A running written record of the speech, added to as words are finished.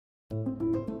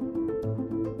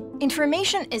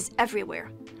Information is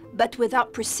everywhere, but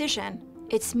without precision,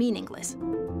 it's meaningless.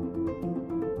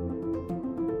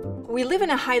 We live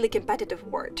in a highly competitive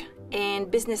world,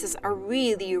 and businesses are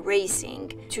really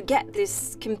racing to get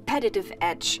this competitive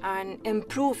edge on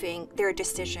improving their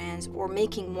decisions or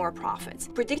making more profits.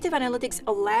 Predictive analytics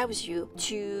allows you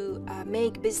to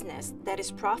make business that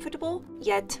is profitable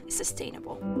yet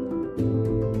sustainable.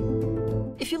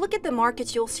 If you look at the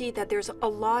markets, you'll see that there's a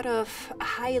lot of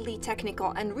highly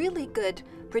technical and really good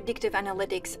predictive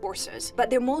analytics courses, but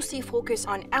they're mostly focused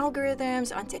on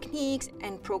algorithms, on techniques,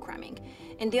 and programming.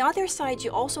 And the other side,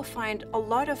 you also find a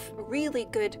lot of really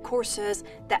good courses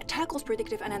that tackles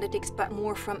predictive analytics, but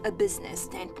more from a business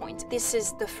standpoint. This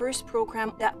is the first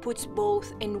program that puts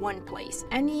both in one place.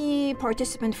 Any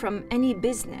participant from any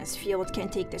business field can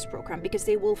take this program because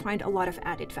they will find a lot of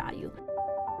added value.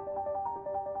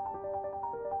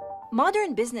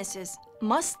 Modern businesses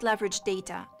must leverage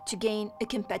data to gain a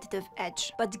competitive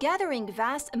edge, but gathering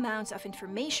vast amounts of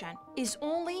information is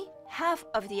only half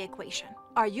of the equation.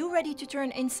 Are you ready to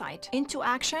turn insight into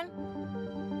action?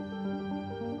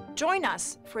 Join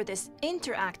us for this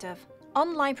interactive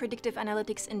online predictive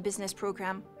analytics in business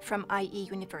program from IE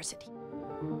University.